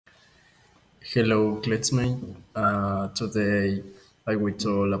Hello, classmate. Today I will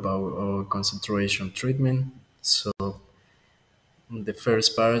talk about concentration treatment. So the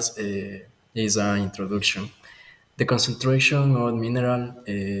first part is an introduction. The concentration of mineral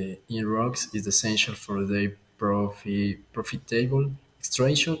in rocks is essential for the profitable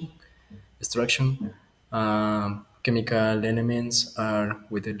extraction. Chemical elements are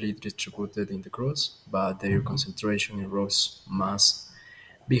widely distributed in the crust, but their concentration in rocks must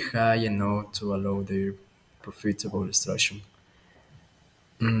be high enough to allow their profitable extraction.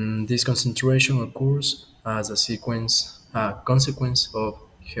 This concentration occurs as a consequence of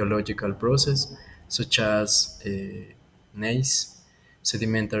geological process such as gneiss,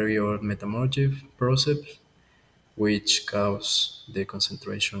 sedimentary or metamorphic process, which cause the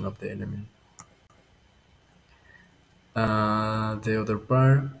concentration of the element. The other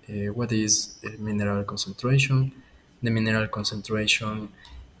part, what is mineral concentration? The mineral concentration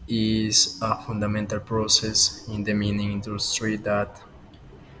is a fundamental process in the mining industry that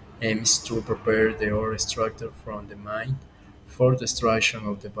aims to prepare the ore extracted from the mine for the extraction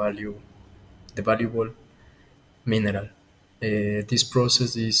of the valuable mineral. This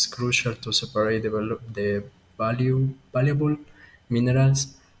process is crucial to separate the valuable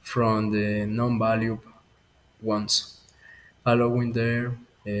minerals from the non-valuable ones, allowing their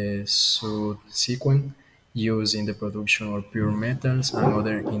subsequent use in the production of pure metals and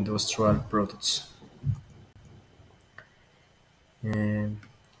other industrial products. Um,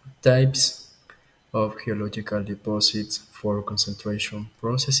 Types of geological deposits for concentration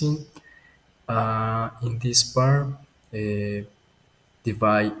processing. In this part,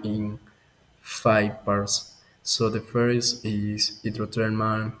 divide in five parts. So the first is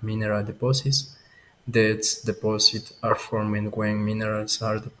hydrothermal mineral deposits. These deposits are formed when minerals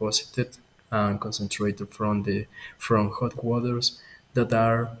are deposited and concentrated from hot waters that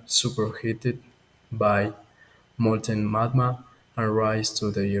are superheated by molten magma and rise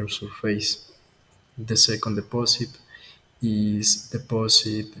to the Earth's surface. The second deposit is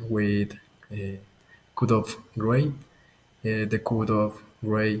deposit with cut-off grade. The cut-off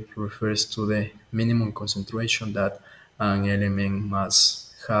grade refers to the minimum concentration that an element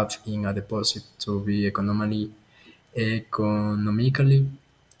must have in a deposit to be economically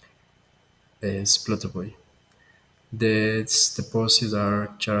exploitable. These deposits are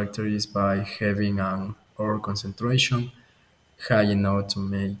characterized by having an ore concentration high enough to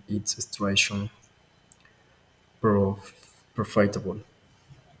make its extraction profitable.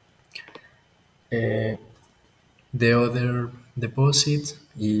 Uh, the other deposit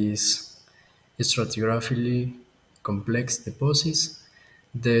is stratigraphically complex deposits.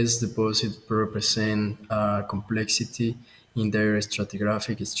 These deposits represent a complexity in their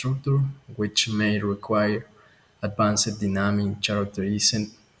stratigraphic structure, which may require advanced dynamic characterization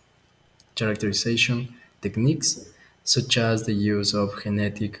techniques, such as the use of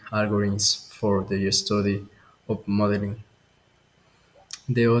genetic algorithms for the study of modeling.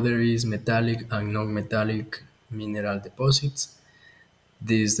 The other is metallic and non-metallic mineral deposits.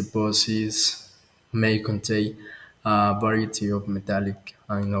 These deposits may contain a variety of metallic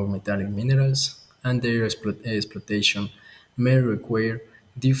and non-metallic minerals, and their exploitation may require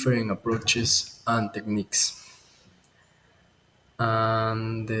different approaches and techniques.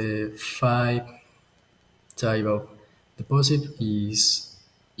 And the five type of deposit is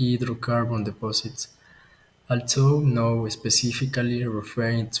hydrocarbon deposits. Although not specifically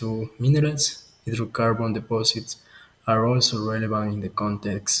referring to minerals, hydrocarbon deposits are also relevant in the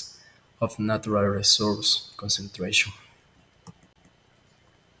context of natural resource concentration.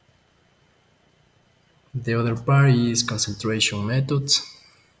 The other part is concentration methods.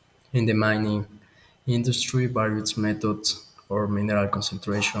 In the mining industry, various methods or mineral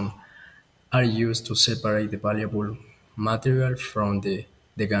concentration are used to separate the valuable material from the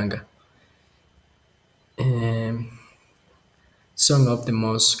ganga. Um, Some of the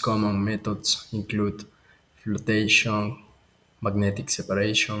most common methods include flotation, magnetic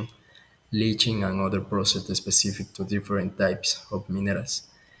separation, leaching, and other processes specific to different types of minerals.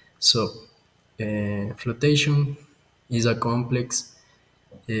 So, flotation is a complex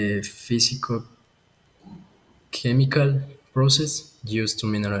physico-chemical process used to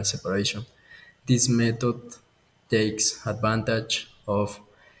mineral separation. This method takes advantage of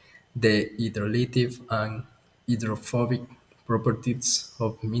the hydrolytic and hydrophobic properties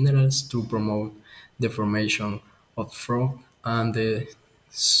of minerals to promote the formation of froth and the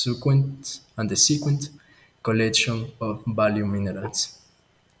sequent collection of value minerals.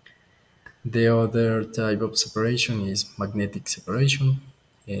 The other type of separation is magnetic separation.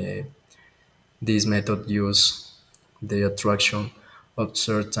 Uh, this method uses the attraction of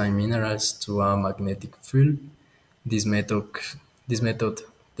certain minerals to a magnetic field. This method, this method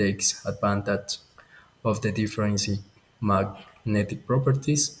takes advantage of the different magnetic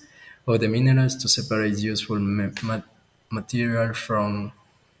properties of the minerals to separate useful material from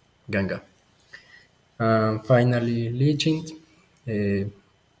ganga. And finally, leaching uh,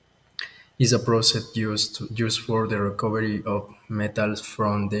 is a process used for the recovery of metals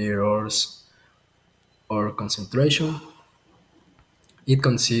from their ores or concentration. It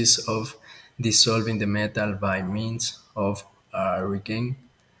consists of dissolving the metal by means of a reagent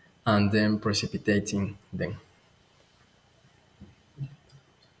and then precipitating them.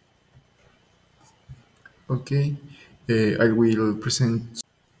 Okay, I will present.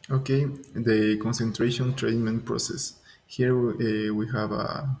 Okay, the concentration treatment process. Here we have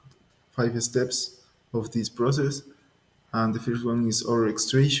 5 steps of this process, and the first one is ore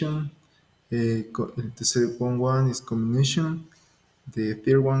extraction. The second one is comminution. The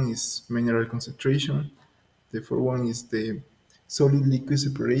third one is mineral concentration. The fourth one is the solid liquid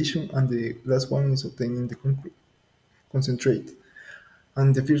separation, and the last one is obtaining the concentrate.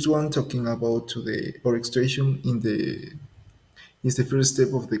 And the first one talking about to the ore extraction in the is the first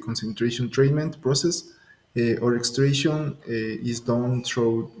step of the concentration treatment process. Ore extraction is done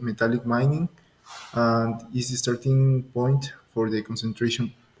through metallic mining and is the starting point for the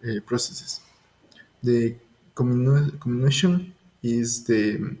concentration processes. The comminution is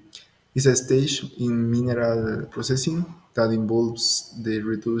a stage in mineral processing that involves the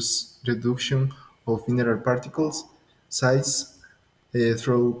reduction of mineral particles size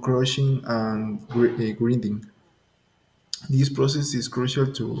through crushing and grinding. This process is crucial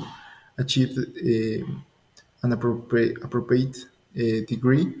to achieve an appropriate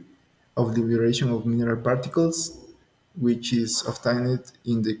degree of liberation of mineral particles, which is obtained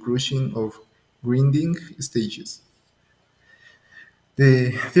in the crushing of grinding stages.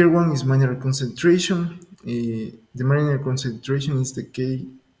 The third one is mineral concentration. The mineral concentration is the key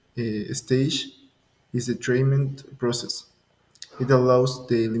stage, is the treatment process. It allows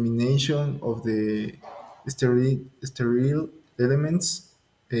the elimination of the sterile elements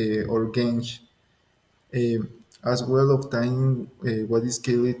or gangue, uh, as well obtaining what is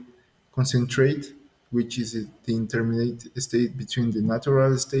called concentrate, which is the intermediate state between the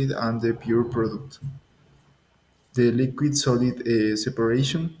natural state and the pure product. The liquid solid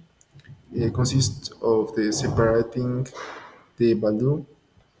separation consists of the separating the value,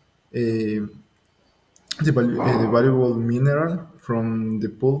 uh, the valuable mineral from the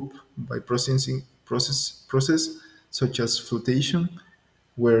pulp by process such as flotation,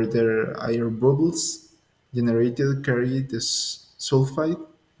 where their air bubbles generated carry the sulfide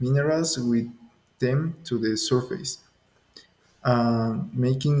minerals with them to the surface,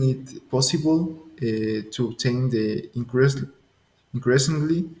 making it possible to obtain the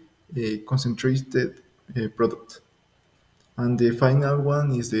increasingly concentrated product. And the final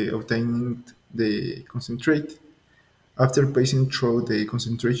one is the obtaining the concentrate. After passing through the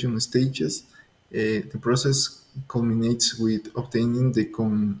concentration stages, the process culminates with obtaining the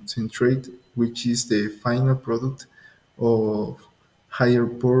concentrate, which is the final product of higher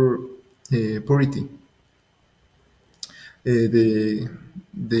purity. The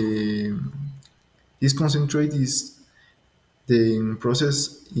this concentrate is the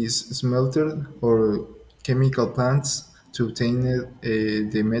process is smelted or chemical plants to obtain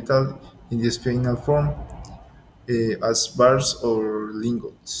the metal in this final form as bars or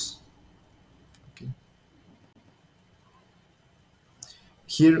lingots. Okay.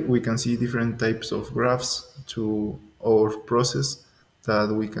 Here we can see different types of graphs to our process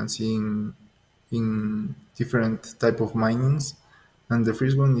that we can see in different type of minings. And the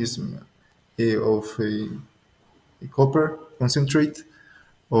first one is of a copper concentrate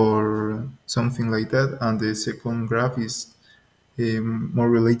or something like that. And the second graph is more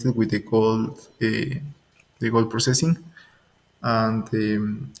related with the gold processing. And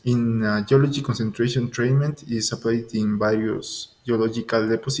in geology, concentration treatment is applied in various geological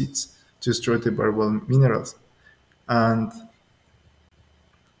deposits to extract the valuable minerals. And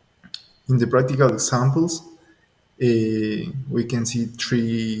in the practical examples, we can see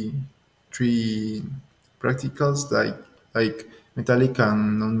three practicals like metallic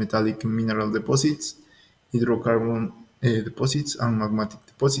and non-metallic mineral deposits, hydrocarbon deposits, and magmatic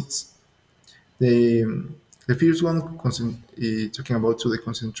deposits. The, the first one, talking about to the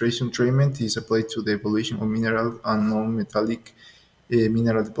concentration treatment, is applied to the evaluation of mineral and non-metallic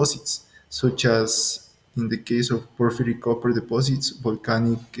mineral deposits, such as in the case of porphyry copper deposits,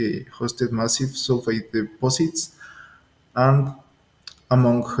 volcanic hosted massive sulfide deposits, and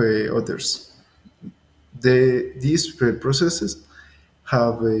among others. These processes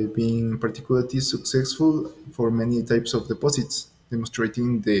have been particularly successful for many types of deposits,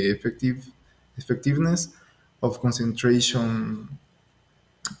 demonstrating the effectiveness of concentration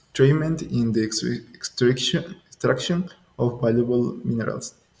treatment in the extraction of valuable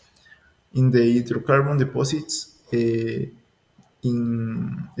minerals. In the hydrocarbon deposits, in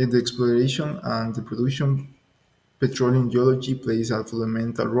the exploration and the production, petroleum geology plays a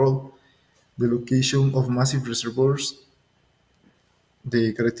fundamental role. The location of massive reservoirs,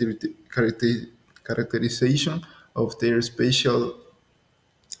 the characterization of their spatial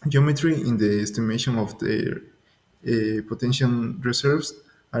geometry in the estimation of their potential reserves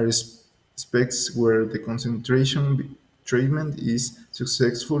are aspects where the concentration treatment is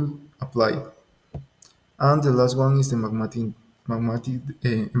successful applied. And the last one is the magmatic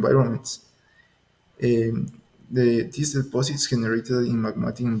environments. Um, these deposits generated in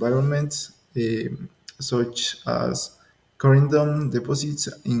magmatic environments, such as corundum deposits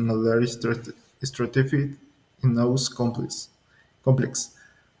in a large stratified igneous complex,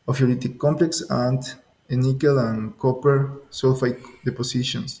 ophiolitic complex, and nickel and copper sulfide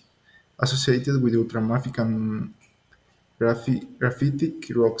depositions associated with ultramafic and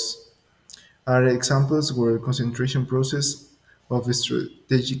graphitic rocks are examples where concentration process of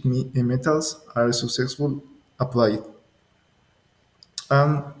strategic metals are successful applied.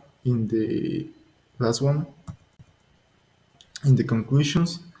 And in the last one, in the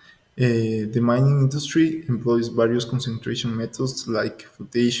conclusions, the mining industry employs various concentration methods like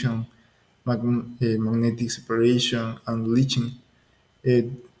flotation, magnetic separation, and leaching. Uh,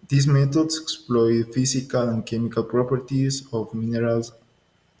 these methods exploit physical and chemical properties of minerals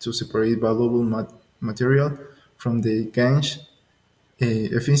to separate valuable material from the gangue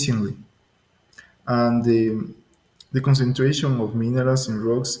efficiently. And the concentration of minerals in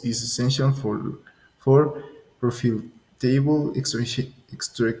rocks is essential for profitable extraction.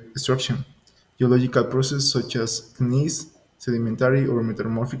 Geological processes such as gneiss, sedimentary or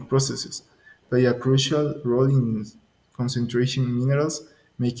metamorphic processes play a crucial role in concentration minerals,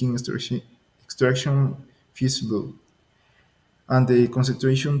 making extraction feasible. And the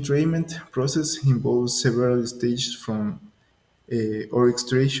concentration treatment process involves several stages from ore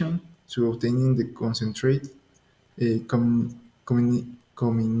extraction to obtaining the concentrate,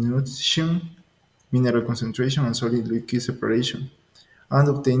 comminution, mineral concentration, and solid liquid separation. And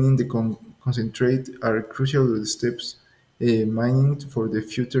obtaining the concentrate are crucial steps mining for the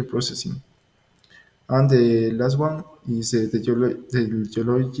future processing. And the last one is the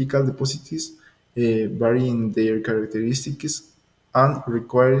geological deposits vary in their characteristics and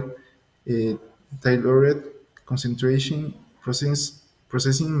require tailored concentration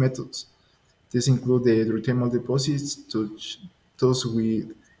processing methods. These include the hydrothermal deposits, those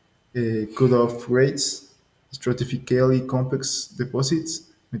with cut-off rates, stratifically complex deposits,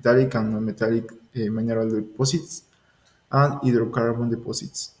 metallic and non-metallic mineral deposits, and hydrocarbon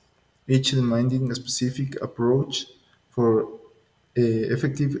deposits, each demanding a specific approach for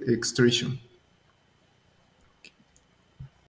effective extraction.